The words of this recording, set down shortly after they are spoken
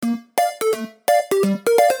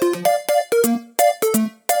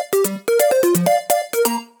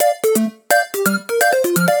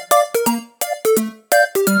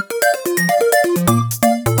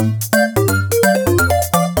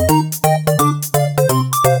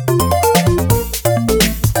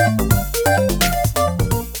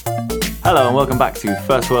welcome back to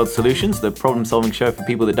First World Solutions, the problem-solving show for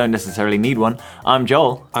people that don't necessarily need one. I'm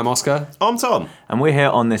Joel. I'm Oscar. I'm Tom. And we're here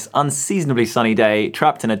on this unseasonably sunny day,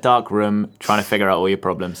 trapped in a dark room, trying to figure out all your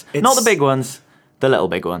problems. Not the big ones, the little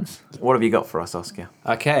big ones. What have you got for us, Oscar?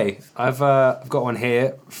 Okay, I've got one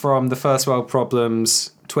here from the First World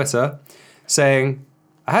Problems Twitter saying,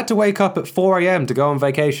 I had to wake up at 4 a.m. to go on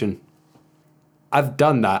vacation. I've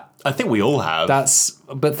done that. I think we all have. That's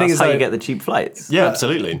how you get the cheap flights. Yeah,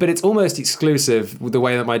 absolutely. But it's almost exclusive with the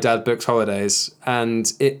way that my dad books holidays,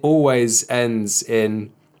 and it always ends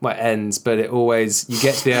in, well, it ends, but it always, you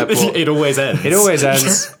get to the airport. It always ends. It always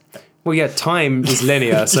ends. Well, yeah, time is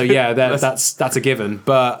linear, so yeah, that's a given.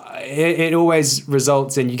 But it always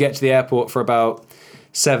results in you get to the airport for about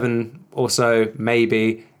 7 or so,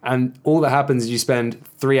 maybe, and all that happens is you spend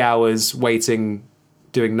 3 hours waiting,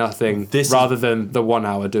 doing nothing, rather than the 1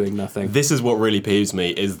 hour doing nothing. This is what really peeves me,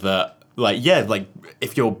 is that,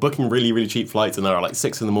 if you're booking really, really cheap flights and they're at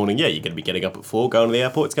 6 a.m, yeah, you're going to be getting up at 4, going to the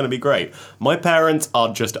airport, it's going to be great. My parents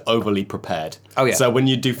are just overly prepared. Oh, yeah. So when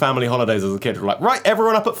you do family holidays as a kid, we're like, right,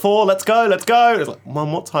 everyone up at 4, let's go. It's like,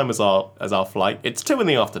 Mum, what time is our flight? It's 2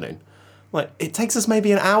 p.m. Like, it takes us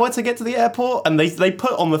maybe an hour to get to the airport, and they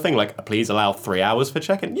put on the thing, please allow 3 hours for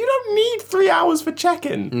check-in. You don't need 3 hours for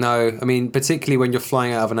check-in. No, I mean, particularly when you're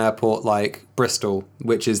flying out of an airport like Bristol,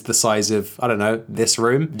 which is the size of, I don't know, this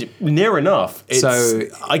room. Near enough. So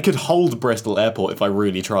I could hold Bristol Airport if I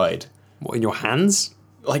really tried. What, in your hands?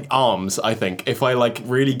 Arms, I think. If I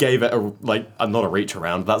really gave it I'm not a reach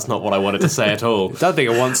around. That's not what I wanted to say at all. I don't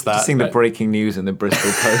think it wants that. Just seeing the breaking news in the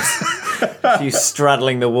Bristol Post. You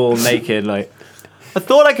straddling the wall naked, I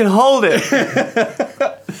thought I could hold it.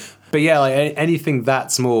 But yeah, anything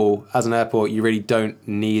that small as an airport, you really don't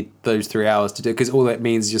need those 3 hours to do, because all that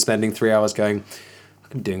means is you're spending 3 hours going,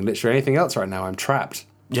 I'm doing literally anything else right now. I'm trapped.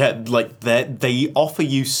 Yeah, they offer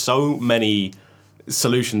you so many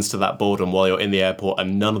solutions to that boredom while you're in the airport,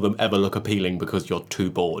 and none of them ever look appealing because you're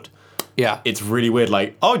too bored. Yeah. It's really weird, do you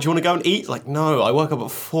want to go and eat? No, I woke up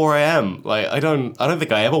at 4 a.m. I don't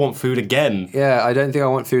think I ever want food again. Yeah, I don't think I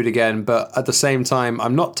want food again, but at the same time,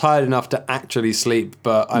 I'm not tired enough to actually sleep,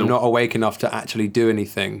 but I'm not awake enough to actually do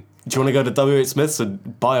anything. Do you want to go to W.H. Smith's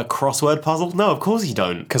and buy a crossword puzzle? No, of course you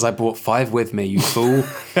don't. Because I brought 5 with me, you fool.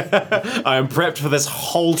 I am prepped for this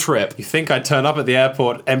whole trip. You think I'd turn up at the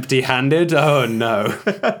airport empty-handed? Oh,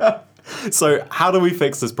 no. So how do we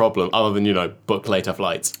fix this problem other than, book later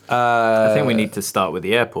flights? I think we need to start with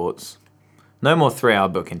the airports. No more 3 hour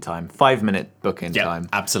booking time, 5 minute booking time.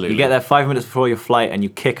 Absolutely. You get there 5 minutes before your flight and you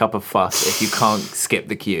kick up a fuss if you can't skip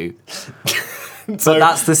the queue. So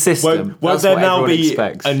that's the system. Won't there now be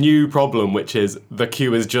expects. a new problem, which is the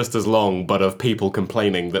queue is just as long, but of people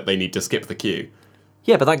complaining that they need to skip the queue?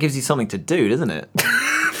 Yeah, but that gives you something to do, doesn't it?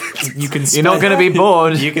 You're not going to be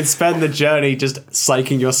bored. You can spend the journey just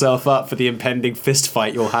psyching yourself up for the impending fist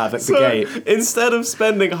fight you'll have at the gate. Instead of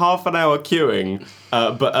spending half an hour queuing,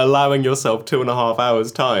 but allowing yourself 2.5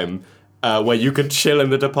 hours time, where you could chill in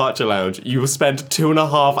the departure lounge, you will spend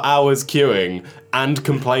 2.5 hours queuing and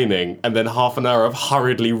complaining, and then half an hour of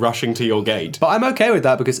hurriedly rushing to your gate. But I'm okay with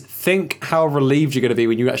that, because think how relieved you're going to be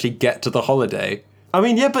when you actually get to the holiday. I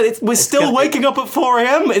mean, yeah, but we're still waking up at 4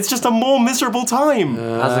 a.m. It's just a more miserable time.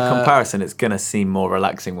 As a comparison, it's going to seem more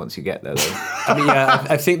relaxing once you get there, though. I mean, yeah,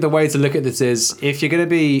 I think the way to look at this is, if you're going to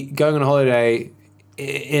be going on a holiday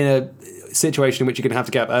in a situation in which you're going to have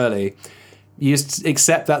to get up early, you just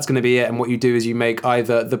accept that's going to be it, and what you do is you make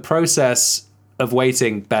either the process of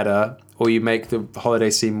waiting better, or you make the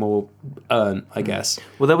holiday seem more earned, I guess.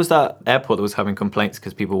 Well, there was that airport that was having complaints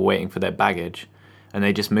because people were waiting for their baggage, and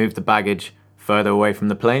they just moved the baggage further away from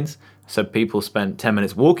the planes. So people spent 10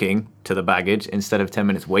 minutes walking to the baggage instead of 10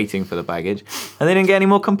 minutes waiting for the baggage, and they didn't get any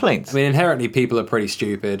more complaints. I mean, inherently, people are pretty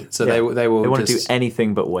stupid, so they will They want just to do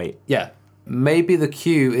anything but wait. Yeah. Maybe the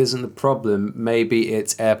queue isn't the problem. Maybe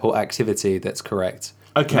it's airport activity that's correct.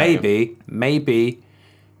 Okay. Maybe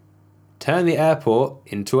turn the airport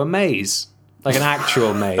into a maze. Like an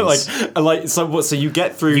actual maze. So you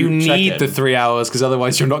get through. You need check-in. the 3 hours, because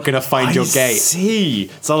otherwise you're not going to find your gate. I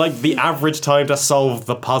see. So the average time to solve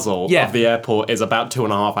the puzzle of the airport is about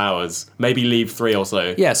 2.5 hours. Maybe leave 3 or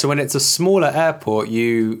so. Yeah, so when it's a smaller airport,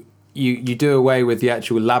 you do away with the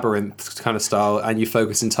actual labyrinth kind of style, and you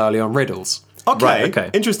focus entirely on riddles. Okay. Right,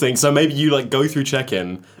 okay. Interesting. So maybe you go through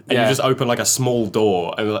check-in and you just open a small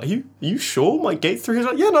door and are you sure my gate's through here?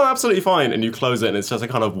 Like, yeah, no, absolutely fine. And you close it and it's just a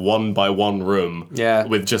kind of 1-by-1 room. Yeah.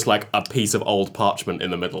 With just a piece of old parchment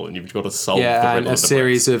in the middle, and you've got to solve the Yeah, riddle. and a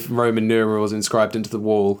series of Roman numerals inscribed into the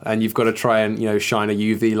wall, and you've got to try and shine a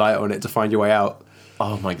UV light on it to find your way out.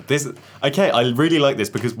 Oh my, this. Okay, I really like this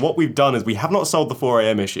because what we've done is we have not solved the 4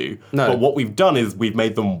 a.m. issue. No. But what we've done is we've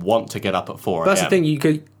made them want to get up at 4 a.m. That's the thing.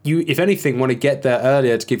 You, if anything, want to get there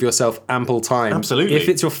earlier to give yourself ample time. Absolutely. If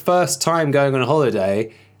it's your first time going on a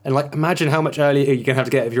holiday, and like imagine how much earlier you're gonna have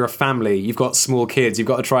to get if you're a family. You've got small kids. You've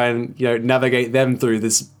got to try and navigate them through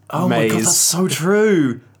this Oh maze. my god, that's so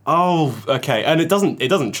true. Oh, okay, and it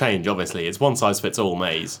doesn't change. Obviously, it's one size fits all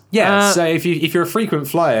maze. Yeah, so if you're a frequent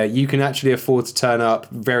flyer, you can actually afford to turn up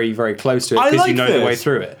very, very close to it because you know the way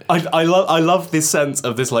through it. I love this sense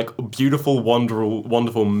of this like beautiful,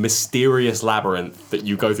 wonderful, mysterious labyrinth that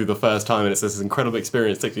you go through the first time, and it's this incredible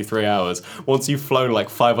experience. Takes you 3 hours. Once you've flown like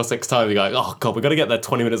 5 or 6 times, you go, oh god, we got to get there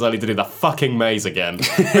 20 minutes early to do the fucking maze again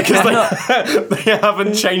because they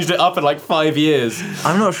haven't changed it up in like 5 years.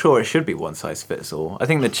 I'm not sure it should be one size fits all. I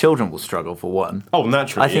think the children will struggle for one. Oh,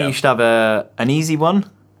 naturally. I think you should have an easy one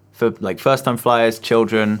for like first time flyers,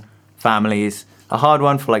 children, families, a hard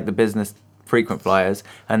one for like the business frequent flyers,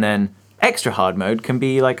 and then extra hard mode can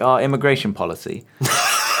be like our immigration policy.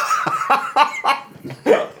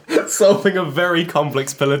 Solving a very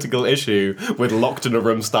complex political issue with locked in a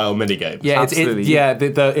room style minigames. Yeah, Absolutely.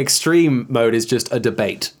 the extreme mode is just a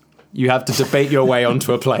debate. You have to debate your way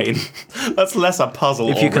onto a plane. That's less a puzzle.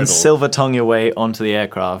 If or you can riddle. silver tongue your way onto the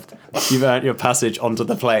aircraft, You've earned your passage onto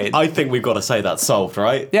the plane. I think we've got to say that's solved,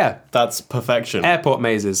 right? Yeah. That's perfection. Airport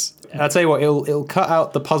mazes. I'll tell you what, it'll cut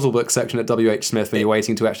out the puzzle book section at WH Smith when you're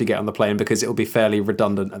waiting to actually get on the plane because it'll be fairly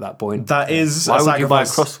redundant at that point. That is why a would you buy a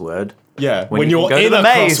sacrifice. crossword? Yeah, when when you you're can go to in the a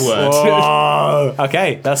maze? crossword. Oh,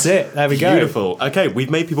 okay, that's it. There we go. Beautiful. Okay, we've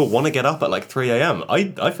made people want to get up at like 3 a.m.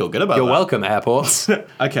 I feel good about You're that. welcome, airports.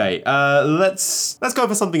 Okay, let's go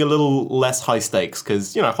for something a little less high stakes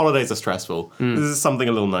because holidays are stressful. This is something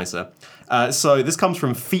a little nicer. So this comes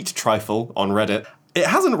from Feet Trifle on Reddit. It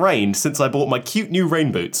hasn't rained since I bought my cute new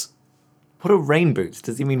rain boots. What are rain boots?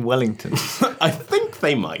 Does he mean Wellington? I think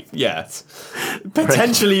they might. Yes,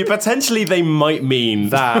 potentially they might mean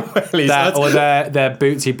that or their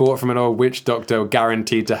boots he bought from an old witch doctor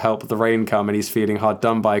guaranteed to help the rain come and he's feeling hard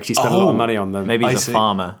done by because he spent a lot of money on them. Maybe he's I a see.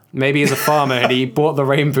 farmer. Maybe he's a farmer and he bought the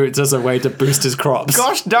rain boots as a way to boost his crops.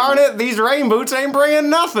 Gosh darn it, these rain boots ain't bringing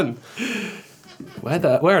nothing.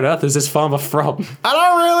 Where on earth is this farmer from? I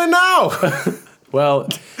don't really know. Well,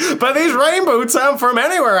 But these rain boots aren't from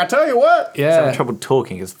anywhere, I tell you what. He's having yeah. trouble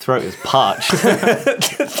talking. His throat is parched.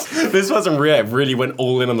 This person really went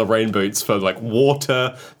all in on the rain boots for like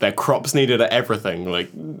water, their crops needed everything. Like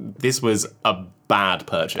this was a bad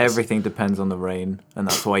purchase. Everything depends on the rain, and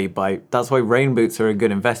that's why you buy. That's why rain boots are a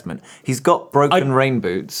good investment. He's got broken rain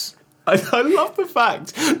boots. I love the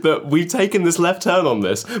fact that we've taken this left turn on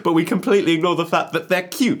this, but we completely ignore the fact that they're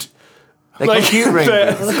cute. They're cute rain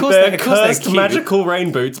they're, boots. Well, of course they're of course they're cursed cute. magical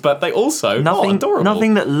rain boots, but they also are Nothing, adorable.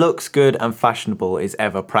 nothing that looks good and fashionable is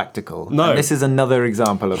ever practical. No. And this is another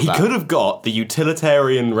example of He that. could have got the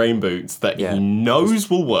utilitarian rain boots that Yeah. he knows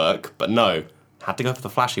will work, but no, had to go for the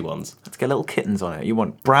flashy ones. Let's get little kittens on it. You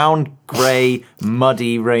want brown, grey,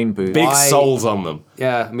 muddy rain boots. Big Why- soles on them.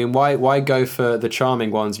 Yeah, I mean, why go for the charming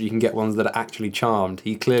ones if you can get ones that are actually charmed?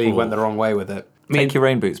 He clearly went the wrong way with it. I mean, Take your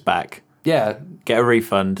rain boots back. yeah, Get a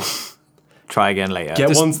refund. Try again later. Get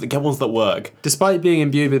ones that work. despite being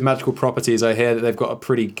imbued with magical properties, I hear that they've got a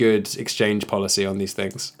pretty good exchange policy on these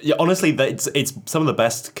things. Yeah, honestly, it's some of the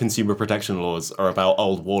best consumer protection laws are about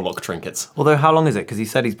old warlock trinkets. Although, how long is it? Because he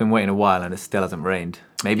said he's been waiting a while and it still hasn't rained.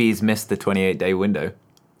 Maybe he's missed the 28-day window.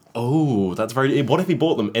 Oh, that's very. What if he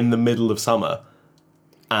bought them in the middle of summer,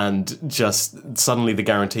 and just suddenly the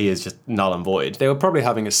guarantee is just null and void? They were probably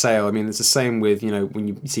having a sale. I mean, it's the same with when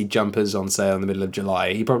you see jumpers on sale in the middle of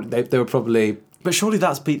July. They were probably But surely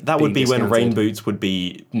that would be when discounted. rain boots would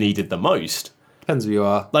be needed the most. depends who you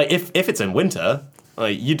are. Like if it's in winter,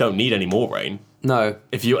 like you don't need any more rain. No,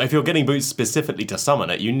 If you're getting boots specifically to summon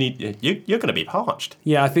it, you're going to be parched.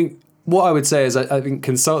 yeah, I think what I would say is I think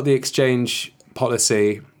consult the exchange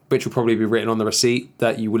policy, which will probably be written on the receipt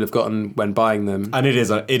that you would have gotten when buying them. And it is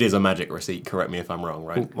a magic receipt. Correct me if I'm wrong,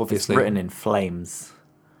 right? Obviously, Written in flames,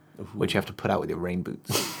 which you have to put out with your rain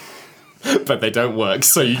boots. But they don't work,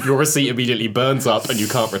 so your receipt immediately burns up and you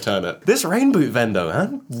can't return it. This rain boot vendor,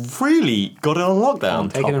 man, really got it on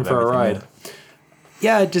lockdown. taking them of for a everything, ride.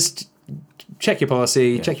 Yeah, just check your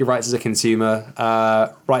policy, check your rights as a consumer,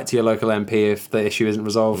 write to your local MP if the issue isn't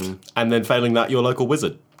resolved. And then failing that, your local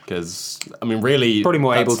wizard. Because, I mean, really... Probably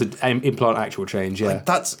more able that's- to implant actual change, yeah.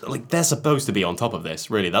 That's, like, they're supposed to be on top of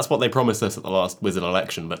this, really. That's what they promised us at the last wizard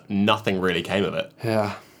election, but nothing really came of it.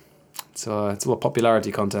 Yeah. So it's a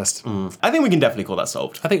popularity contest. I think we can definitely call that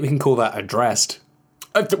solved. I think we can call that addressed.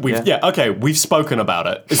 Okay, we've spoken about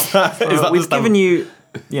it. Is that the We've stuff- given you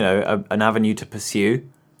an avenue to pursue,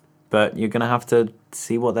 but you're going to have to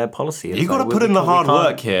see what their policy is. You got to Like, put we in the hard can't-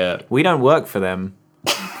 work here. We don't work for them.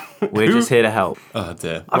 We're just here to help. Oh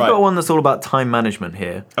dear. I've got one that's all about time management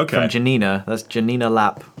here. Okay. From Janina. That's Janina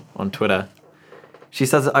Lapp on Twitter. She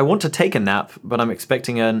says, I want to take a nap, but I'm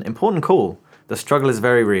expecting an important call. The struggle is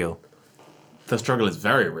very real. The struggle is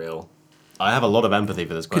very real. I have a lot of empathy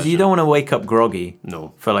for this question. Because you don't want to wake up groggy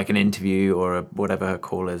No. for like an interview or whatever her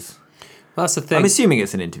call is. That's the thing. I'm assuming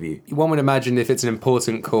it's an interview. One would imagine if it's an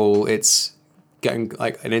important call, it's getting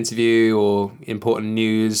like an interview or important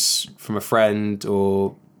news from a friend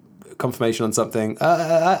or confirmation on something.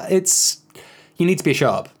 You need to be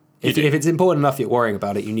sharp. If it's important enough you're worrying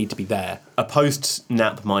about it, you need to be there. A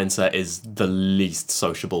post-nap mindset is the least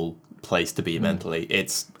sociable place to be mentally.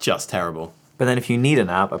 It's just terrible. But then if you need a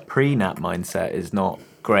nap, a pre-nap mindset is not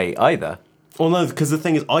great either. Well, no, because the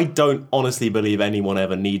thing is, I don't honestly believe anyone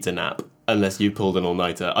ever needs a nap unless you pulled an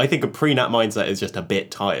all-nighter. I think a pre-nap mindset is just a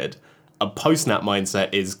bit tired. A post-nap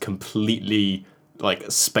mindset is completely, like,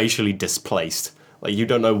 spatially displaced. Like, you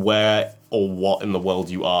don't know where or what in the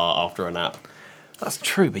world you are after a nap. That's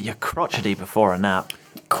true, but you're crotchety before a nap.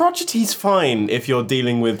 Crotchety's fine if you're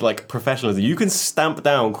dealing with, like, professionalism. You can stamp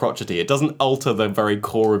down crotchety. It doesn't alter the very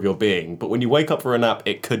core of your being. But when you wake up for a nap,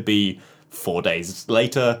 it could be 4 days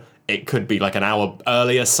later. It could be, like, an hour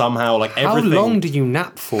earlier somehow. Like, everything. How long do you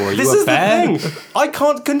nap for? Are This you a is bear? the thing. I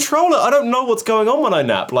can't control it. I don't know what's going on when I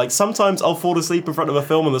nap. Like, sometimes I'll fall asleep in front of a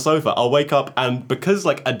film on the sofa. I'll wake up and because,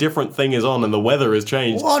 like, a different thing is on and the weather has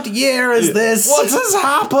changed. What year is this? What has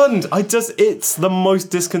happened? It's the most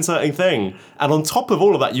disconcerting thing. And on top of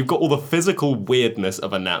all of that, you've got all the physical weirdness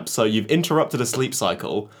of a nap. So you've interrupted a sleep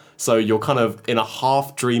cycle. So you're kind of in a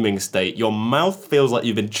half dreaming state. Your mouth feels like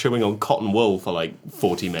you've been chewing on cotton wool for like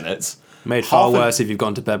 40 minutes. Made far Half a- worse if you've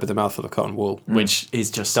gone to bed with a mouthful of cotton wool. Which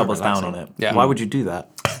is just so Doubles down on relaxing. it. Yeah. Why would you do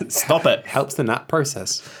that? Stop it. Helps the nap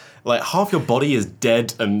process. Like half your body is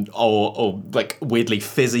dead and or like weirdly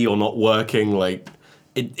fizzy or not working. Like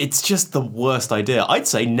it's just the worst idea. I'd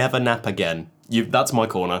say never nap again. That's my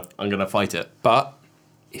corner. I'm gonna fight it. But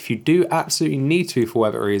if you do absolutely need to for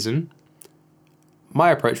whatever reason, my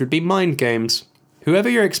approach would be mind games. Whoever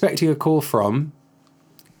you're expecting a call from,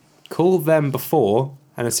 call them before,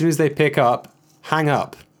 and as soon as they pick up, hang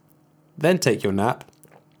up. Then take your nap.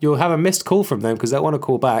 You'll have a missed call from them because they'll want to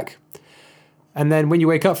call back. And then when you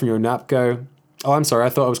wake up from your nap, go, oh, I'm sorry, I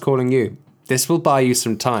thought I was calling you. This will buy you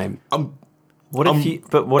some time. What if you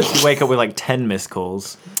wake up with like 10 missed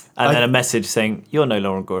calls and then a message saying you're no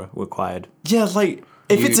longer required? Yeah, like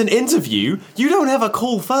if it's an interview, you don't ever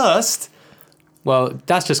call first. Well,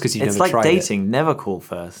 that's just because you It's never like tried dating. Never call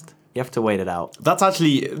first. You have to wait it out. That's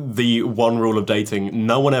actually the one rule of dating.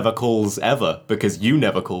 No one ever calls ever because you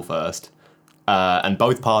never call first. And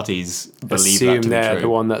both parties it. believe Assume that to they're be the true.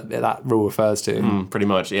 one that rule refers to. Pretty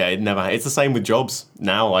much, yeah. It's the same with jobs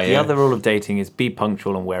now. I The hear. other rule of dating is be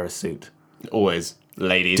punctual and wear a suit. Always,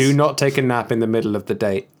 ladies. Do not take a nap in the middle of the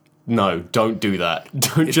date. No, don't do that.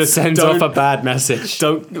 Don't It just sends don't, off a bad message.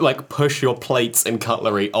 Don't like push your plates and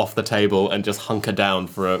cutlery off the table and just hunker down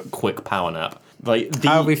for a quick power nap. Like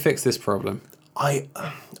How have we fixed this problem? I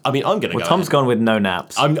mean, I'm gonna Well, go. Tom's gone with no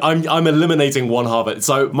naps. I'm eliminating one half of it.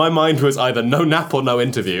 So my mind was either no nap or no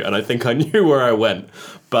interview, and I think I knew where I went.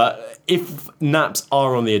 But if naps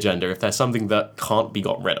are on the agenda, if there's something that can't be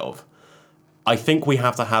got rid of, I think we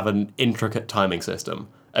have to have an intricate timing system,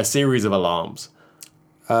 a series of alarms.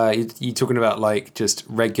 You talking about like just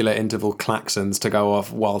regular interval klaxons to go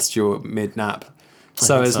off whilst you're mid nap?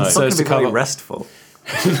 So as so. it's so not as going to to be very cover. restful.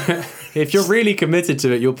 If you're really committed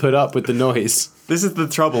to it, you'll put up with the noise. This is the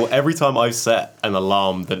trouble. Every time I set an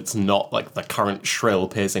alarm that it's not like the current shrill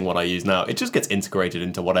piercing one I use now, it just gets integrated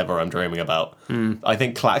into whatever I'm dreaming about. I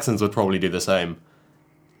think klaxons would probably do the same.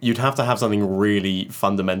 You'd have to have something really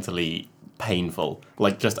fundamentally painful,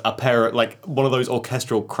 like just a pair, like one of those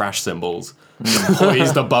orchestral crash cymbals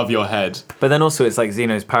poised above your head. But then also it's like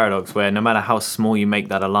Zeno's paradox where no matter how small you make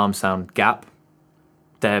that alarm sound gap,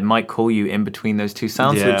 there might call you in between those two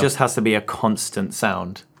sounds. So Yeah. it just has to be a constant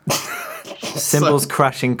sound. Cymbals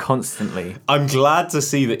crashing constantly. I'm glad to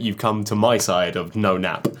see that you've come to my side of no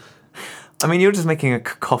nap. I mean, you're just making a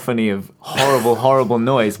cacophony of horrible, horrible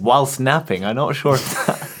noise whilst napping. I'm not sure if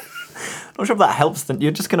that... Not sure if that helps.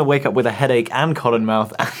 You're just going to wake up with a headache and cotton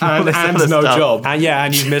mouth and, all And, this and other no stuff. job.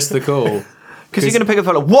 And you've missed the call. Because you're going to pick up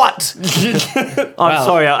the phone like, what? I'm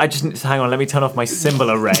sorry, I just... Hang on, let me turn off my cymbal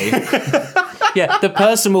array. Yeah, the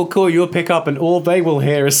person will call, you'll pick up, and all they will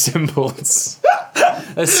hear is cymbals.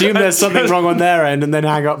 Assume there's something wrong on their end and then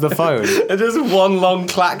hang up the phone. It's just one long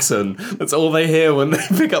klaxon. That's all they hear when they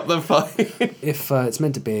pick up the phone. If it's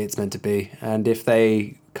meant to be, it's meant to be. And if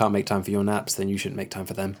they can't make time for your naps, then you shouldn't make time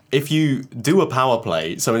for them. If you do a power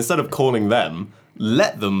play, so instead of calling them,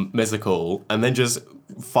 let them miss a call and then just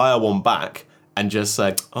fire one back and just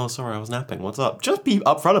say, oh, sorry, I was napping. What's up? Just be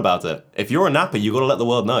upfront about it. If you're a napper, you got to let the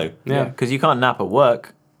world know. Yeah. Because you can't nap at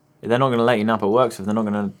work. They're not going to let you nap at work, so if they're not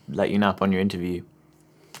going to let you nap on your interview,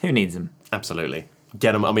 who needs them? Absolutely.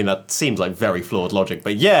 Get them. I mean, that seems like very flawed logic,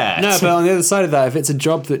 but yeah. No, but on the other side of that, if it's a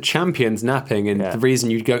job that champions napping and Yeah. the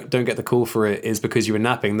reason you don't get the call for it is because you were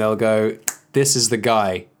napping, they'll go, this is the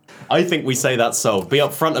guy. I think we say that's solved. Be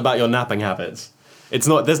upfront about your napping habits. It's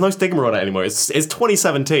not. There's no stigma on it anymore. It's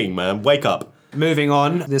 2017, man. Wake up. Moving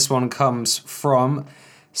on, this one comes from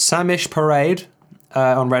Samish Parade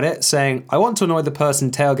on Reddit saying, I want to annoy the person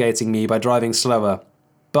tailgating me by driving slower,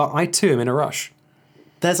 but I too am in a rush.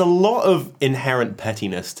 There's a lot of inherent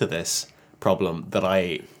pettiness to this problem that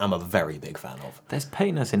I am a very big fan of. There's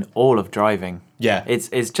pettiness in all of driving. Yeah.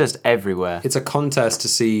 It's just everywhere. It's a contest to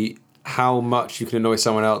see how much you can annoy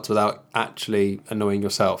someone else without actually annoying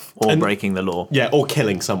yourself. Or And- breaking the law. Yeah, or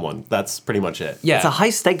killing someone. That's pretty much it. Yeah, It's a high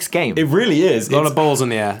stakes game. It really is. a lot It's- of balls in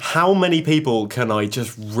the air. How many people can I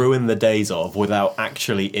just ruin the days of without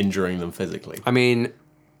actually injuring them physically? I mean,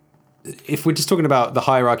 if we're just talking about the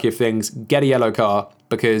hierarchy of things, get a yellow car,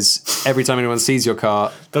 because every time anyone sees your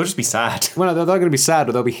car, They'll just be sad. well, they're going to be sad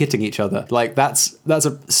or they'll be hitting each other. Like, that's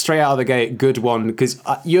a straight out of the gate good one, because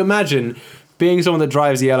you imagine being someone that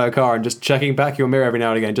drives a yellow car and just checking back your mirror every now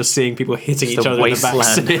and again, just seeing people hitting Just each a other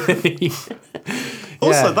wasteland. in the back.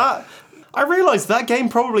 Also, I realised that game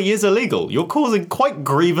probably is illegal. You're causing quite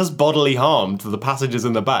grievous bodily harm to the passengers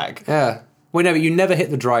in the back. Yeah. Well, no, but you never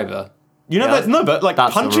hit the driver. You know Yeah, that? No, but like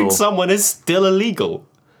that's the punching rule. someone is still illegal.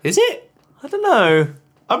 Is it? I don't know.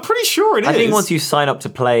 I'm pretty sure it is. I think once you sign up to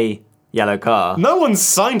play Yellow Car, No one's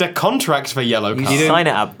signed a contract for Yellow Car. you sign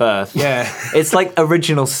it at birth. Yeah. It's like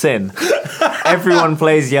original sin. Everyone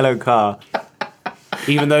plays Yellow Car.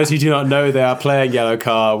 Even those who do not know they are playing yellow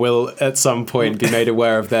car will at some point be made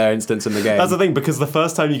aware of their instance in the game. That's the thing, because the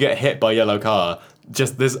first time you get hit by Yellow Car,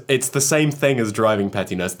 just this, it's the same thing as driving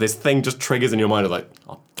pettiness. This thing just triggers in your mind of like,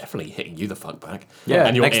 I'm definitely hitting you the fuck back. Yeah,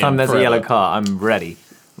 And you're next in time there's forever. a yellow car, I'm ready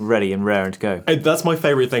and raring to go. That's my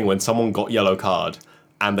favourite thing, when someone got yellow card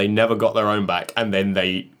and they never got their own back, and then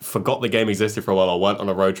they forgot the game existed for a while or went on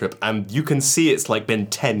a road trip, and you can see it's like been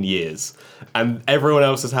 10 years, and everyone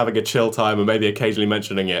else is having a chill time and maybe occasionally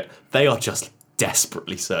mentioning it. They are just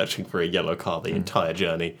desperately searching for a yellow car the entire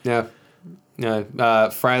journey. Yeah.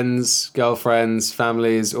 Friends, girlfriends,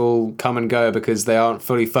 families all come and go because they aren't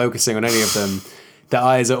fully focusing on any of them. Their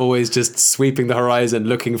eyes are always just sweeping the horizon,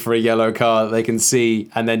 looking for a yellow car that they can see,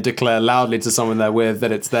 and then declare loudly to someone they're with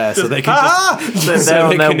that it's there, so they can just. They're So there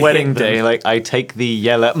they on their can wedding hit them. day, like, I take the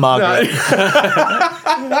yellow Margaret.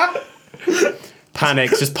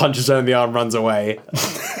 Panics, just punches her in the arm, runs away.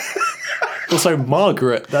 Also,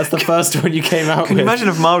 Margaret. That's the first one you came out Can with. you imagine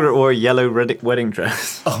if Margaret wore a yellow wedding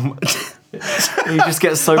dress? You just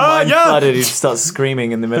get so yeah. mind flooded, you start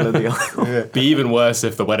screaming in the middle of the aisle. Be even worse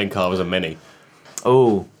if the wedding car was a Mini.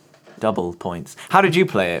 Oh, double points. How did you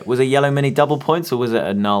play it? Was a yellow mini double points or was it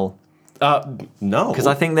a null? No. Because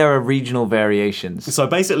I think there are regional variations. So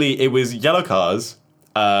basically, it was yellow cars,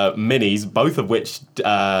 minis, both of which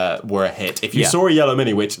were a hit. If you Yeah. saw a yellow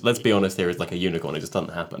mini, which, let's be honest here, is like a unicorn, it just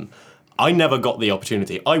doesn't happen. I never got the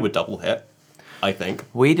opportunity. I would double hit, I think.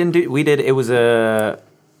 We didn't do. We did. It was a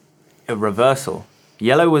reversal.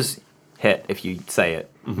 Yellow was hit if you say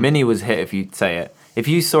it. Mini was hit if you say it. If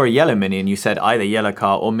you saw a yellow mini and you said either yellow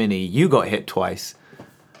car or mini, you got hit twice.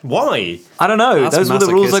 Why? I don't know. That's Those were the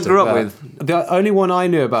rules I masochistic, grew up that. with. The only one I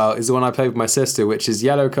knew about is the one I played with my sister, which is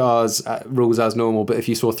yellow cars rules as normal, but if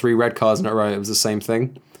you saw 3 red cars in a row, it was the same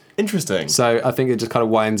thing. Interesting. So I think it just kind of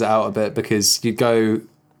winds it out a bit because you go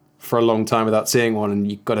for a long time without seeing one, and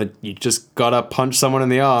you just gotta punch someone in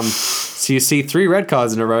the arm. So you see 3 red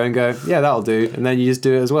cards in a row and go, yeah, that'll do, and then you just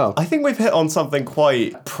do it as well. I think we've hit on something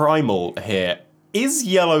quite primal here. Is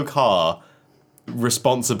yellow car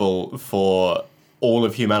responsible for all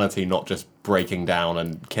of humanity not just breaking down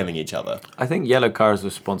and killing each other? I think yellow car is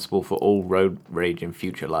responsible for all road rage in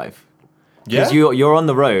future life. Yeah. Because you're on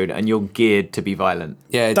the road and you're geared to be violent.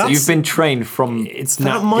 Yeah, That's- You've been trained from it's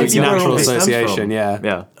That might it's be where natural it stems association, from. yeah.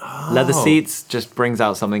 yeah. Leather seats just brings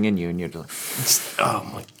out something in you, and you're just like, Oh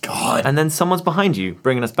my god. and then someone's behind you,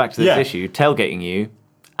 bringing us back to this Yeah. issue, tailgating you,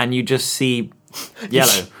 and you just see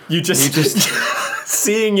yellow. You just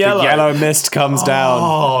Seeing yellow. Yellow mist comes down.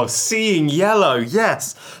 Oh, seeing yellow,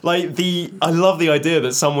 yes. Like I love the idea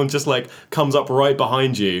that someone just like comes up right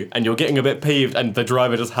behind you and you're getting a bit peeved and the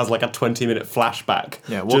driver just has like a 20-minute flashback.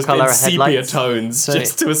 Yeah, what just colour in are sepia headlights? tones,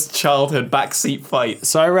 just to a childhood backseat fight.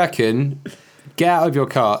 So I reckon, get out of your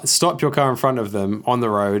car, stop your car in front of them on the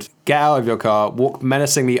road, get out of your car, walk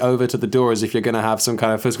menacingly over to the door as if you're going to have some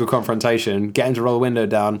kind of physical confrontation, get him to roll the window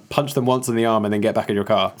down, punch them once in the arm, and then get back in your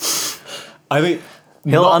car. I think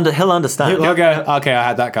He'll understand. He'll go, okay, I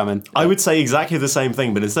had that coming. I would say exactly the same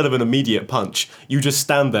thing, but instead of an immediate punch, you just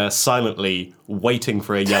stand there silently waiting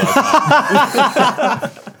for a yellow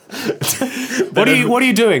card. What are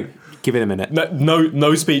you doing? Give it a minute.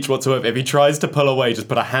 No speech whatsoever. If he tries to pull away, just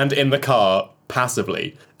put a hand in the car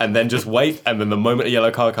passively, and then just wait, and then the moment a yellow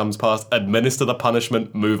car comes past, administer the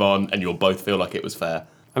punishment, move on, and you'll both feel like it was fair.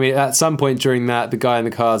 I mean, at some point during that, the guy in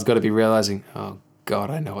the car's got to be realizing, oh, God,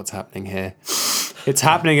 I know what's happening here. It's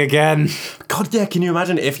happening again. God, yeah, can you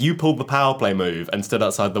imagine if you pulled the power play move and stood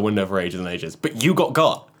outside the window for ages and ages, but you got?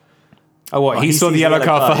 Oh, what? Oh, he he saw the sees yellow the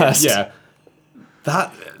car yellow car, first. Yeah.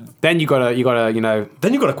 Then you gotta,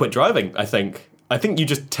 Then you got to quit driving, I think. I think you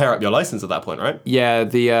just tear up your license at that point, right? yeah,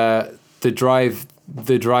 the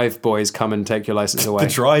drive boys come and take your license away.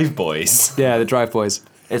 The drive boys. Yeah, the drive boys.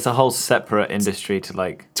 It's a whole separate industry to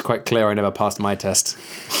like It's quite clear I never passed my test.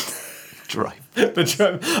 drive.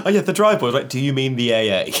 The drive boys. Like, do you mean the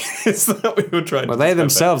AA? Is that what you were trying Well, to they describe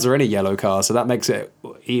themselves are in a yellow car, so that makes it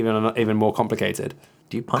even more complicated.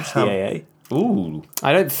 Do you punch the AA? it? Ooh.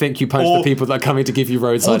 I don't think you punch Or- the people that are coming to give you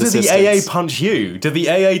roadside Or did assistance. the AA punch you? Did the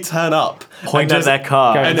AA turn up? Point and at their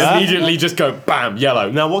car. Go- And Huh? immediately just go, bam, yellow.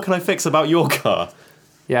 Now, what can I fix about your car?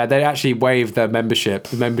 Yeah, they actually waive the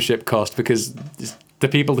membership cost, because the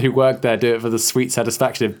people who work there do it for the sweet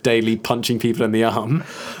satisfaction of daily punching people in the arm.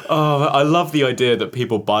 Oh, I love the idea that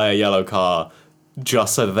people buy a yellow car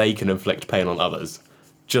just so they can inflict pain on others.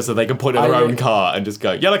 Just so they can point at their own car and just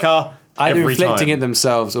go, yellow car, Either every inflicting time. it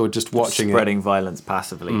themselves or just watching Spreading violence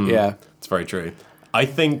passively. it. Yeah. It's very true. I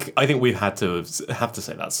think we've had to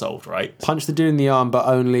say that's solved, right? Punch the dude in the arm, but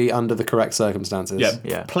only under the correct circumstances. Yeah.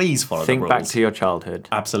 Yeah. Please follow Think the back rules. to your childhood.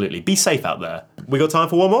 Absolutely. Be safe out there. We got time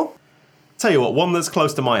for one more? Tell you what, one that's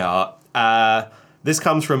close to my heart. This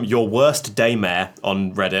comes from Your Worst Daymare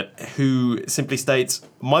on Reddit, who simply states,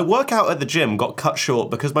 my workout at the gym got cut short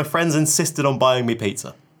because my friends insisted on buying me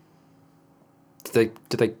pizza. Did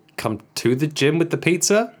they come to the gym with the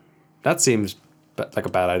pizza? That seems like a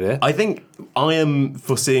bad idea. I think I am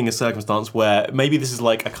foreseeing a circumstance where maybe this is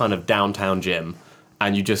like a kind of downtown gym,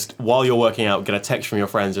 and you just, while you're working out, get a text from your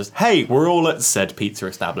friends just, hey, we're all at said pizza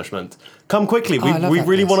establishment. Come quickly. I love We that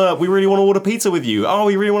really place. want to order pizza with you. Oh,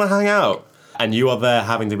 we really want to hang out. And you are there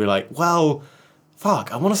having to be like, well,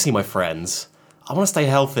 fuck, I want to see my friends. I want to stay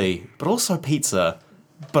healthy, but also pizza.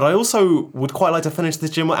 But I also would quite like to finish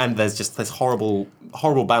this gym, and there's just this horrible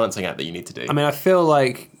balancing act that you need to do. I mean, I feel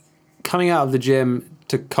like coming out of the gym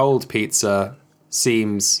to cold pizza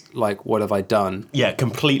seems like, what have I done? Yeah,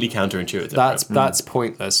 completely counterintuitive. That's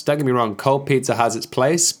pointless. Don't get me wrong, cold pizza has its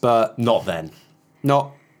place, but Not then.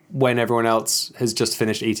 not when everyone else has just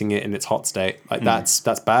finished eating it in its hot state. Like that's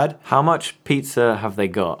bad. How much pizza have they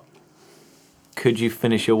got? Could you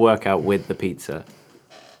finish your workout with the pizza?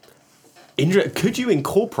 Could you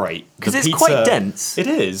incorporate the 'Cause it's pizza- quite dense. It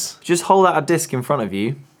is. Just hold out a disc in front of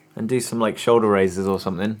you and do some like shoulder raises or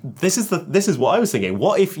something. This is what I was thinking.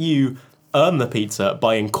 What if you earn the pizza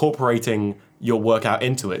by incorporating your workout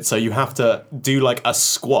into it? So you have to do like a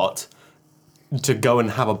squat to go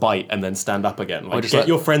and have a bite and then stand up again. Like just get like-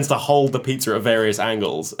 your friends to hold the pizza at various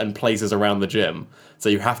angles and places around the gym. So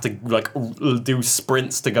you have to like do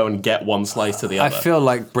sprints to go and get one slice to the I other. feel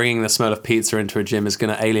like bringing the smell of pizza into a gym is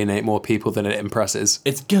going to alienate more people than it impresses.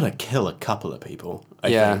 it's gonna kill a couple of people. I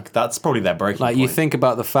Yeah. think that's probably their breaking Like, point. you think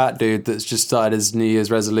about the fat dude that's just started his New Year's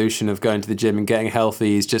resolution of going to the gym and getting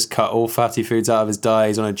healthy. He's just cut all fatty foods out of his diet.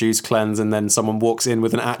 He's on a juice cleanse, and then someone walks in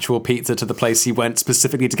with an actual pizza to the place he went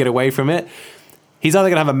specifically to get away from it. He's either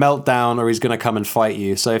going to have a meltdown or he's going to come and fight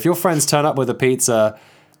you. So if your friends turn up with a pizza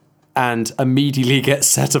and immediately get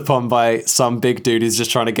set upon by some big dude who's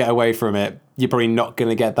just trying to get away from it, you're probably not going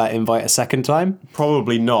to get that invite a second time.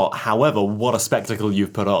 Probably not. However, what a spectacle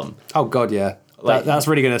you've put on. Oh, God, yeah. Like- That's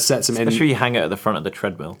really going to set some I'm sure you hang it at the front of the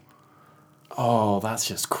treadmill. Oh, that's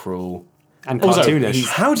just cruel. and Also, cartoonish.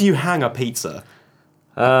 how do you hang a pizza?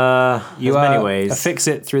 There's many ways. Affix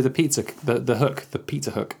it through the pizza, the hook, the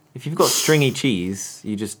pizza hook. If you've got stringy cheese,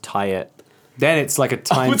 you just tie it. Then it's like a I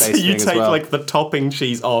time would based say thing you as take well. like the topping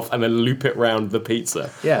cheese off and then loop it round the pizza.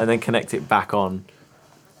 Yeah. And then connect it back on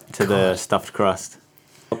to the stuffed crust.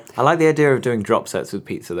 I like the idea of doing drop sets with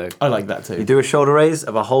pizza though. I like that too. You do a shoulder raise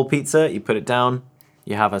of a whole pizza, you put it down,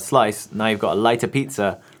 you have a slice. Now you've got a lighter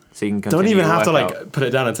pizza, so you can continue. Don't even your have to workout. like put it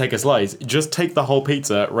down and take a slice. Just take the whole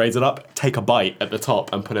pizza, raise it up, take a bite at the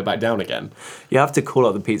top, and put it back down again. You have to call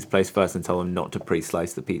up the pizza place first and tell them not to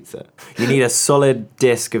pre-slice the pizza. You need a solid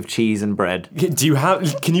disc of cheese and bread. Do you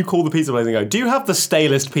have? Can you call the pizza place and go? Do you have the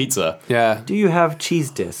stalest pizza? Yeah. Do you have cheese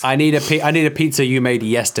disc? I need a pizza you made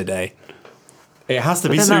yesterday. It has to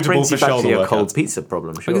But be then that suitable brings for you back to shoulder your cold workouts. pizza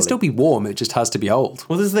problem. It Surely. can still be warm. It just has to be old.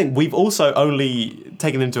 Well, this is the thing. We've also only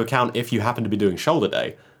taken into account if you happen to be doing shoulder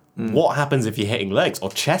day. What happens if you're hitting legs or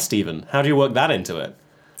chest even? How do you work that into it?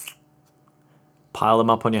 Pile them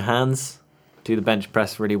up on your hands. Do the bench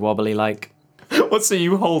press really wobbly like. What, so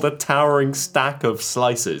you hold a towering stack of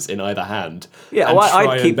slices in either hand? Yeah, and well, try I'd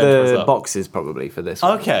and keep bench press the up? boxes probably for this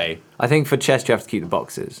one. Okay. I think for chest you have to keep the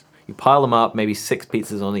boxes. You pile them up, maybe 6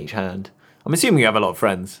 pizzas on each hand. I'm assuming you have a lot of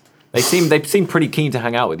friends. They seem pretty keen to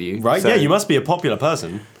hang out with you. Right? So, Yeah, you must be a popular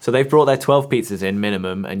person. So they've brought their 12 pizzas in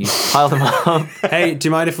minimum, and you pile them up. Hey, do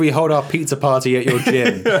you mind if we hold our pizza party at your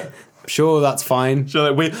gym? Sure, that's fine.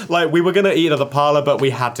 So we were gonna eat at the parlor, but we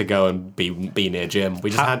had to go and be near gym. We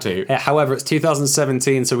just had to. However, it's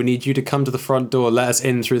 2017, so we need you to come to the front door, let us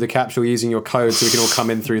in through the capsule using your code so we can all come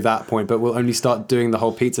in through that point, but we'll only start doing the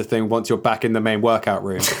whole pizza thing once you're back in the main workout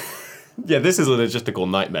room. Yeah, this is a logistical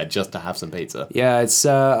nightmare just to have some pizza. Yeah, it's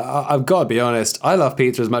I've got to be honest, I love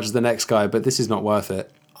pizza as much as the next guy, but this is not worth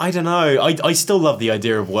it. I don't know. I still love the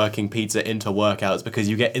idea of working pizza into workouts because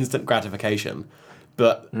you get instant gratification.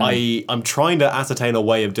 But I'm trying to ascertain a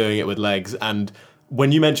way of doing it with legs, and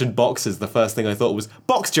when you mentioned boxes, the first thing I thought was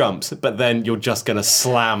box jumps, but then you're just going to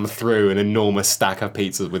slam through an enormous stack of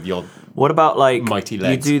pizzas with your... What about like Mighty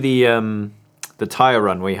legs. You do the tire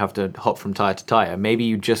run where you have to hop from tire to tire. Maybe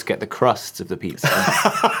you just get the crusts of the pizza.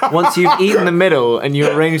 Once you've eaten the middle and you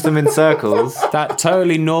arrange them in circles, That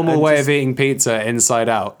totally normal way of eating pizza inside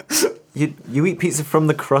out. you eat pizza from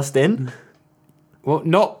the crust in. Well,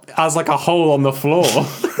 not as like a hole on the floor.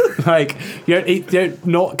 Like you don't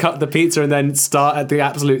not cut the pizza and then start at the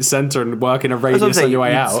absolute center and work in a That's what I'm radius saying. on your way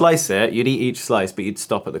You'd out. slice it, you'd eat each slice, but you'd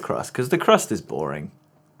stop at the crust because the crust is boring.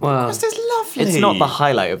 Well, This is lovely. It's not the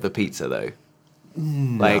highlight of the pizza though.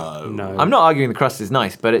 Like, no. I'm not arguing the crust is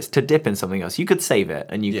nice, but it's to dip in something else. You could save it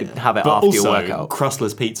and you could have it But after also, your workout.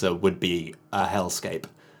 crustless pizza would be a hellscape.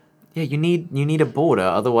 Yeah, you need a border.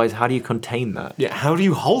 Otherwise, how do you contain that? Yeah, how do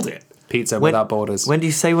you hold it? Pizza without borders. When do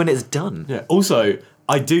you say when it's done? Yeah. Also,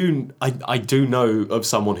 I do know of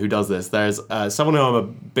someone who does this. There's someone who I'm a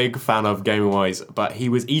big fan of gaming wise, but he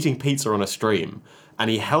was eating pizza on a stream and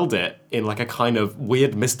he held it in like a kind of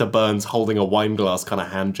weird Mr. Burns holding a wine glass kind of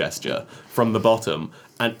hand gesture from the bottom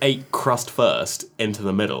and ate crust first into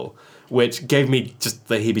the middle, which gave me just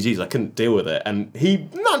the heebie-jeebies. I couldn't deal with it, and he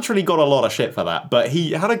naturally got a lot of shit for that, but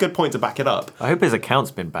he had a good point to back it up. I hope his account's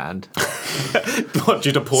been banned. Not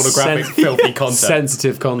due to pornographic, filthy content.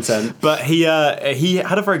 Sensitive content. But he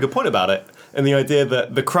had a very good point about it, and the idea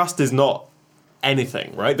that the crust is not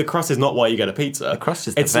anything, right? The crust is not why you get a pizza. The crust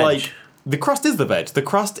is the veg. The crust is the veg. The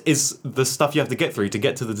crust is the stuff you have to get through to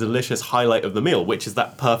get to the delicious highlight of the meal, which is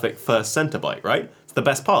that perfect first center bite, right? It's the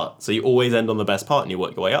best part. So you always end on the best part and you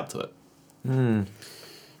work your way up to it.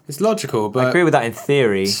 It's logical, I but agree with that in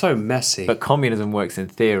theory, so messy. but communism works in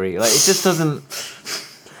theory. Like, it just doesn't.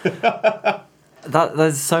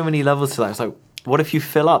 There's so many levels to that. It's like, what if you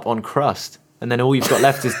fill up on crust and then all you've got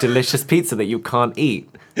left is delicious pizza that you can't eat?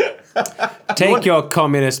 Take your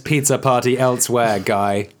communist pizza party elsewhere,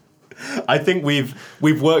 guy. I think we've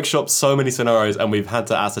workshopped so many scenarios and we've had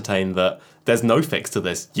to ascertain that there's no fix to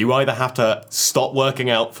this. You either have to stop working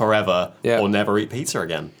out forever or never eat pizza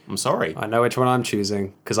again. I'm sorry. I know which one I'm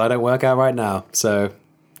choosing, because I don't work out right now, so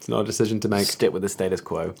it's not a decision to make. Stick with the status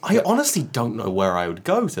quo. I honestly don't know where I would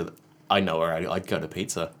go to. I know where I'd go to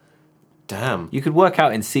pizza. Damn. You could work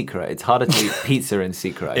out in secret. It's harder to eat pizza in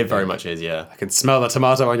secret. I It think. very much is, yeah. I can smell the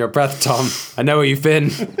tomato on your breath, Tom. I know where you've been.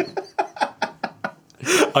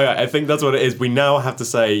 I think that's what it is. We now have to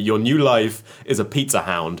say your new life is a pizza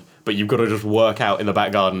hound, but you've got to just work out in the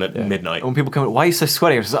back garden at midnight. And when people come in, why are you so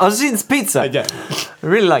sweaty? I was eating pizza. Yeah. I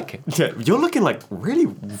really like it. Yeah, you're looking like really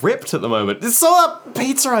ripped at the moment. It's all that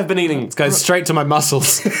pizza I've been eating. It goes straight to my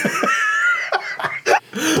muscles.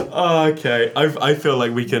 Okay, I feel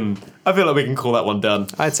like we can. I feel like we can call that one done.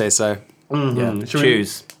 I'd say so. Yeah. Should we-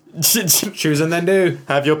 Choose. Choose and then do.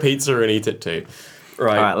 Have your pizza and eat it too.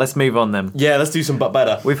 Right. All right, let's move on then. Yeah, let's do some but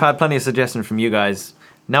better. We've had plenty of suggestions from you guys.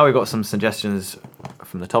 Now we've got some suggestions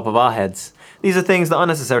from the top of our heads. These are things that aren't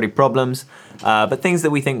necessarily problems, but things that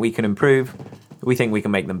we think we can improve. We think we can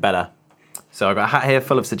make them better. So I've got a hat here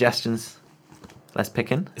full of suggestions. less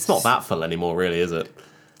picking. It's not that full anymore, really, is it?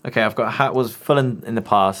 Okay, I've got a hat was full in the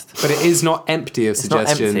past. But it is not empty of It's not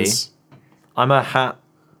suggestions. empty. I'm a hat,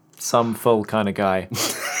 some full kind of guy.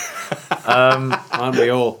 Aren't we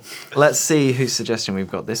all? Let's see whose suggestion we've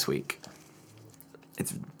got this week.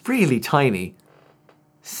 It's really tiny.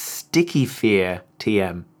 Sticky Fear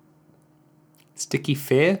TM. Sticky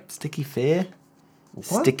Fear? Sticky Fear? What?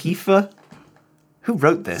 Sticky Fear? Who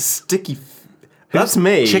wrote this? Sticky. That's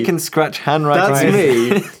me. Chicken scratch handwriting.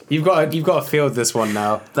 That's me. You've got to field this one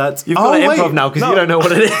now. That's You've got to wait, improv now because no. you don't know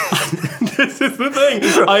what it is. This is the thing.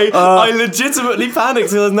 I legitimately panicked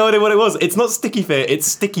because I had no idea what it was. It's not Sticky Feet, it's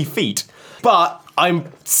Sticky Feet. But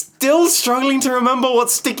I'm still struggling to remember what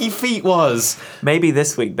Sticky Feet was. Maybe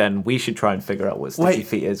this week then we should try and figure out what Sticky Wait.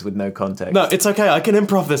 Feet is with no context. No, it's okay. I can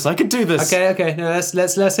improv this. I can do this. Okay. No,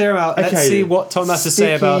 let's hear him out. Let's Okay. see what Tom has to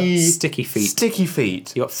say about Sticky Feet. Sticky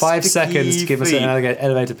Feet. You got 5 seconds to give us an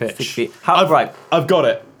elevator pitch. Sticky Feet. How, right. I've got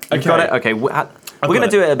it. Okay. You've got it? Okay. We're got going to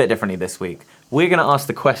it. do it a bit differently this week. We're going to ask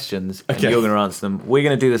the questions and Okay. you're going to answer them. We're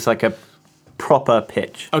going to do this like a proper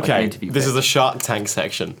pitch. like an Okay. interview This pitch. is a Shark Tank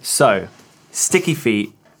section. So, Sticky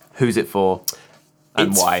Feet, who's it for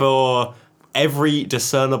and It's why? for every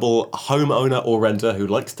discernible homeowner or renter who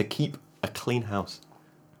likes to keep a clean house.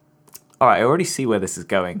 All right, I already see where this is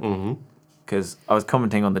going. Because I was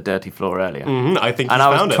commenting on the dirty floor earlier. I think And he's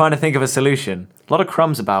I found was it. trying to think of a solution. A lot of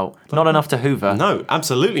crumbs about, not enough to hoover. No,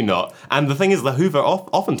 absolutely not. And the thing is, the Hoover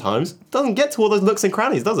oftentimes doesn't get to all those nooks and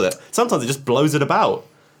crannies, does it? Sometimes it just blows it about.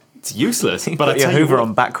 It's useless. But But I put your tell you hoover what-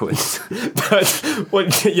 on backwards.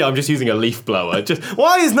 yeah, I'm just using a leaf blower. Just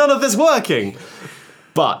why is none of this working?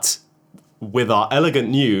 But with our elegant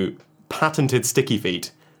new patented Sticky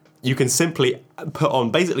Feet, you can simply put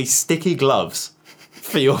on basically sticky gloves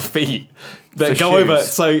for your feet that For go over.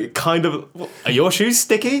 shoes. So kind of, are your shoes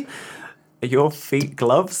sticky? Are your feet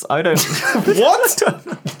gloves? I don't. What?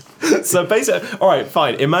 So basically, all right,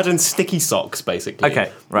 fine. Imagine sticky socks, basically.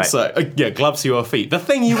 Okay, right. So yeah, gloves for your feet. The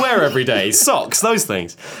thing you wear every day, socks, those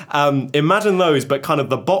things. Imagine those, but kind of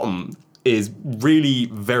the bottom is really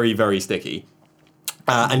very, very sticky.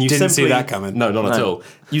 And you Didn't see simply, that coming. No, not at No. all.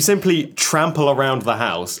 You simply trample around the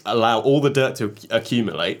house, allow all the dirt to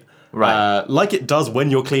accumulate, Right. like it does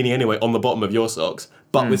when you're cleaning anyway on the bottom of your socks.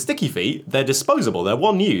 But with Sticky Feet, they're disposable. They're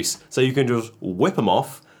one use, so you can just whip them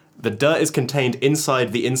off. The dirt is contained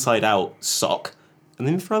inside the inside-out sock, and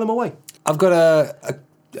then you throw them away. I've got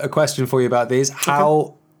a question for you about these.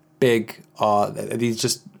 How big are these?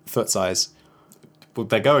 Just foot size? Well,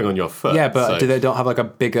 they're going on your foot. Yeah, but so- do they don't have like a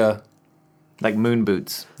bigger? Like moon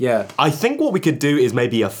boots. Yeah, I think what we could do is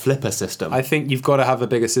maybe a flipper system. I think you've got to have a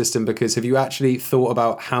bigger system because have you actually thought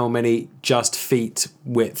about how many just feet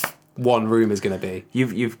width one room is going to be?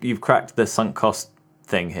 You've cracked the sunk cost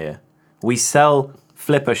thing here. We sell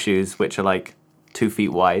flipper shoes which are like 2 feet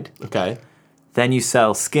wide. Okay. Then you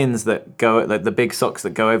sell skins that go like the big socks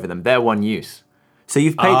that go over them. They're one use. So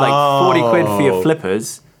you've paid like 40 quid for your Oh.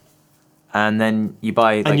 flippers, and then you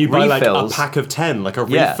buy like And you buy like a refills. pack of 10, like a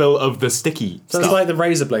Yeah. refill of the sticky So stuff. it's like the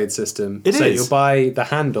razor blade system. It so is. you'll buy the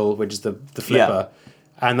handle, which is the flipper,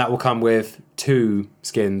 and that will come with 2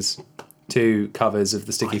 skins, 2 covers of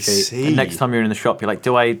the sticky I feet. see. And next time you're in the shop, you're like,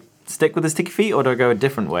 do I stick with the sticky feet or do I go a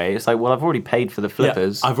different way? It's like, well, I've already paid for the Yeah,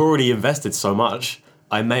 flippers. I've already invested so much.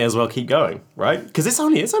 I may as well keep going, right? Because it's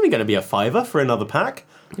only going to be a £5 for another pack.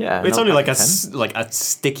 Yeah, It's not only like pack a of 10. like a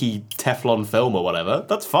sticky Teflon film or whatever.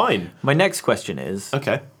 That's fine. My next question is,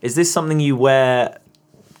 Okay. is this something you wear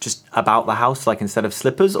just about the house, like instead of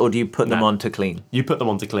slippers, or do you put them No. on to clean? You put them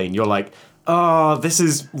on to clean. You're like, oh, this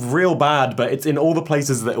is real bad, but it's in all the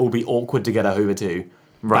places that it will be awkward to get a Hoover to.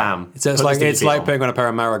 Bam. So it's Put the like sticky feet on. putting on a pair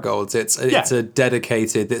of marigolds. It's a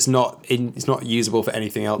dedicated. It's not usable for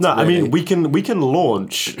anything else. No, I really. mean we can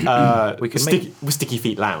launch We can Sticky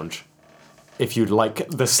Feet Lounge if you'd like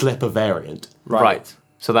the slipper variant. Right.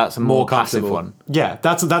 So that's a more More passive comfortable. one. Yeah,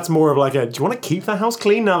 that's more of like a. Do you want to keep the house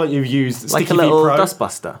clean now that you've used Like Sticky a little Feet Pro?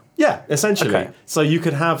 dustbuster. Yeah, essentially. Okay. So you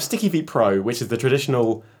could have Sticky Feet Pro, which is the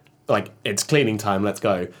traditional, like it's cleaning time. Let's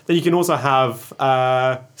go. Then you can also have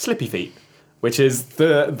Slippy Feet, which is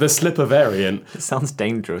the slipper variant. It sounds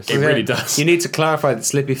dangerous. It really does. You need to clarify that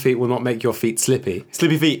slippy feet will not make your feet slippy.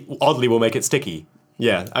 Slippy Feet oddly will make it sticky.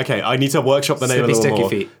 Yeah, okay, I need to workshop the name a Slippy, little sticky more.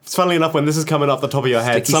 feet. It's funnily enough, when this is coming off the top of your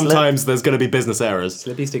head, Sticky slip. sometimes there's going to be business errors.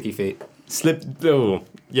 Slippy sticky feet. Oh,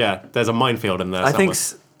 yeah, there's a minefield in there I think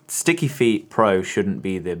somewhere. Sticky Feet Pro shouldn't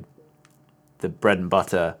be the bread and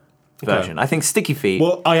butter version. I think Sticky Feet.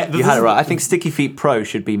 Well, you had it right. I think Sticky Feet Pro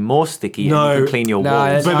should be more sticky and you can clean your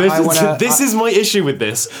walls. But this is my issue with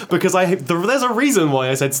this, because there's a reason why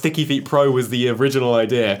I said Sticky Feet Pro was the original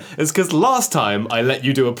idea. It's because last time I let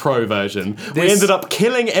you do a Pro version, we ended up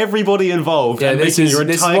killing everybody involved and making your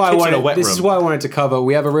entire kitchen a wet room. This is what I wanted to cover.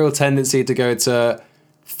 We have a real tendency to go to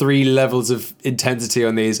 3 levels of intensity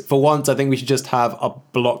on these. For once, I think we should just have a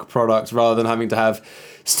block product rather than having to have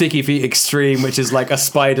Sticky Feet Extreme, which is like a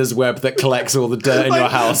spider's web that collects all the dirt in your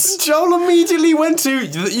house. Joel immediately went to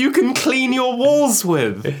that you can clean your walls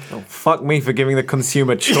with. Oh, fuck me for giving the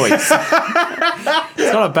consumer choice.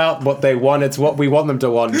 It's not about what they want, it's what we want them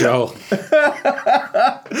to want, Joel.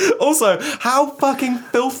 Also, how fucking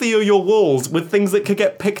filthy are your walls with things that could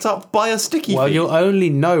get picked up by a sticky Well, feet? you'll only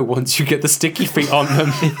know once you get the sticky feet on them.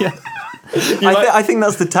 I think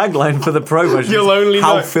that's the tagline for the Pro version. You'll only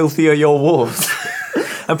How know. filthy are your walls?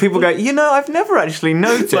 And people go, I've never actually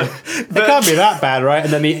noticed. It can't be that bad, right?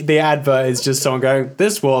 And then the advert is just someone going,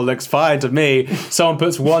 this wall looks fine to me. Someone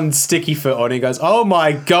puts one sticky foot on it and goes, oh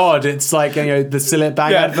my god, it's like, the Sillet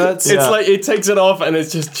Bang adverts. It's like it takes it off and it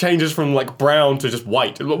just changes from like brown to just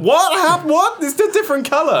white. What? It's a different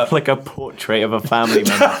colour. Like a portrait of a family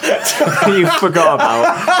member you forgot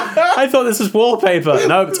about. I thought this was wallpaper.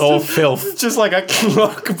 No, it's all filth. Just like a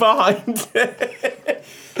clock behind it.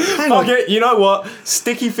 Okay, you know what?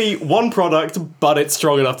 Sticky Feet, one product, but it's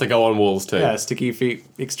strong enough to go on walls too. Yeah, Sticky Feet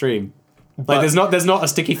Extreme. Like there's not a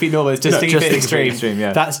Sticky Feet normal. It's just Sticky just Feet Sticky Feet Extreme. Extreme,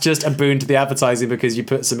 yeah. That's just a boon to the advertising because you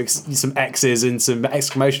put some X's and some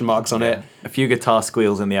exclamation marks on it. A few guitar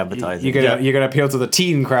squeals in the advertising. You're gonna appeal to the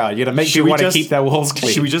teen crowd. You're gonna make people want to keep their walls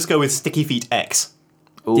clean. Should we just go with Sticky Feet X?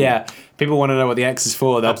 Ooh. Yeah, people want to know what the X is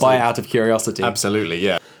for. They'll buy it out of curiosity. Absolutely,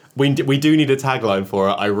 yeah. We do need a tagline for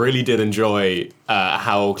it. I really did enjoy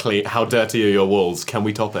how dirty are your walls. Can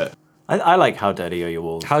we top it? I like how dirty are your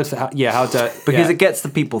walls. How dirty? Because it gets the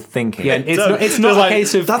people thinking. Yeah, it's not a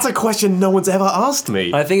case of. That's a question no one's ever asked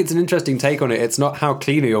me. I think it's an interesting take on it. It's not how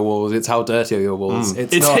clean are your walls; it's how dirty are your walls.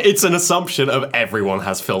 It's an assumption of everyone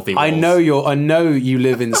has filthy walls. I know you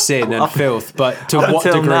live in sin and filth, but to what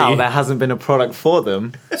Until degree? now, there hasn't been a product for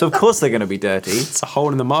them, so of course they're going to be dirty. It's a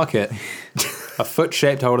hole in the market, a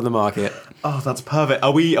foot-shaped hole in the market. Oh, that's perfect.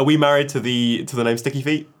 Are we married to the name Sticky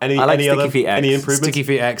Feet? I like Sticky Feet X. Any improvements? Sticky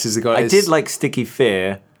Feet X is the guy. I did like Sticky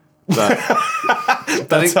Fear, but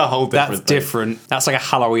That's a whole different That's thing. different. That's like a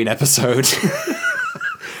Halloween episode.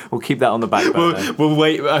 we'll keep that on the back burner. We'll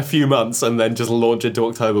wait a few months and then just launch into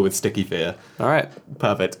October with Sticky Fear. All right.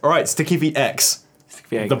 Perfect. All right, Sticky Feet X. Sticky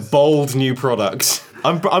Feet The X. bold new product.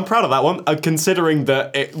 I'm proud of that one, considering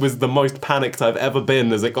that it was the most panicked I've ever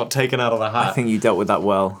been as it got taken out of the hat. I think you dealt with that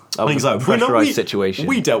well. That I think was so. a pressurized situation.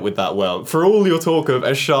 We dealt with that well. For all your talk of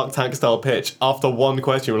a Shark Tank style pitch, after one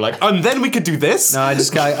question, we're like, and then we could do this? No,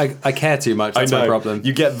 I care too much. That's my problem.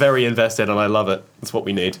 You get very invested, and I love it. That's what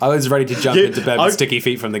we need. I was ready to jump Yeah, into bed with Sticky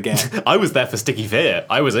Feet from the get. I was there for Sticky Fear.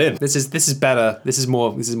 I was in. This is better. This is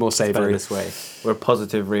more Better savoury. this way. We're a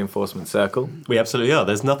positive reinforcement circle. We absolutely are.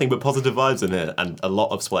 There's nothing but positive vibes in here, and a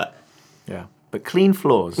lot of sweat. Yeah. But clean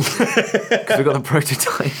floors. Because we've got the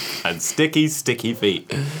prototype. And sticky feet.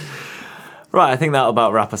 Right, I think that'll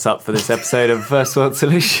about wrap us up for this episode of First World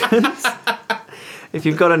Solutions. If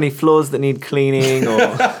you've got any floors that need cleaning or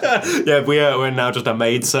Yeah, we're now just a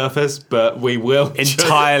made surface, but we will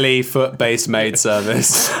Entirely foot-based maid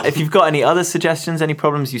service. if you've got any other suggestions, any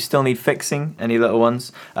problems you still need fixing, any little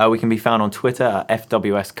ones, we can be found on Twitter at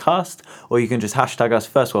FWScast, or you can just hashtag us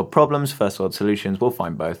First World Problems, First World Solutions. We'll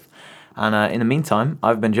find both. And in the meantime,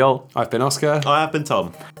 I've been Joel. I've been Oscar. I have been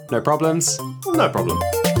Tom. No problems. No problem.